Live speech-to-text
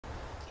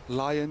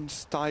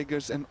Lions,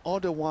 tigers and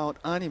other wild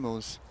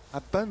animals,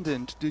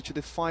 abandoned due to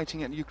the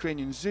fighting at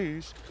Ukrainian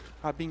zoos,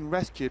 are being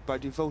rescued by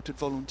devoted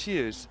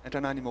volunteers at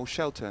an animal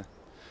shelter.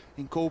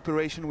 In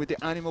cooperation with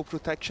the animal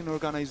protection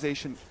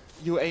organization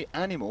UA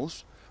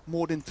Animals,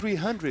 more than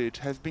 300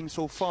 have been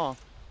so far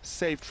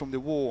saved from the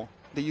war.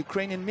 The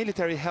Ukrainian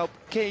military help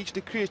cage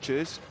the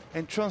creatures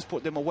and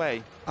transport them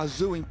away. A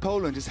zoo in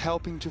Poland is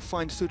helping to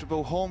find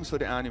suitable homes for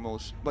the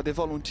animals, but the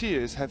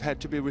volunteers have had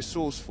to be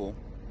resourceful.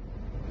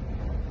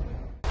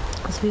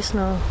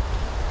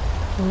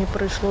 I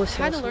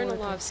had to learn a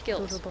lot of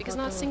skills because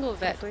not a single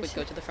vet would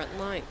go to the front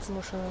lines.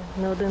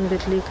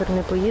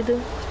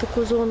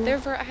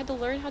 Therefore, I had to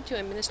learn how to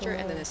administer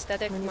an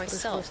anesthetic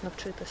myself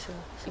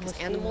because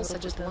animals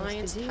such as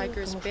lions,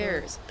 tigers,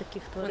 bears,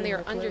 when they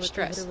are under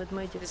stress,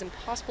 it is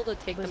impossible to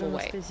take them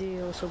away.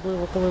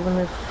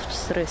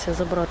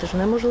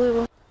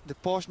 The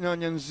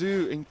Poznanian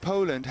Zoo in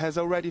Poland has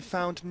already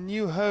found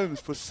new homes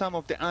for some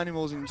of the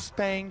animals in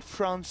Spain,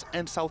 France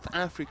and South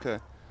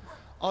Africa.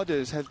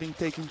 Others have been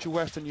taken to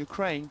Western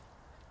Ukraine,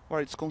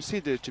 where it's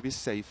considered to be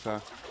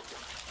safer.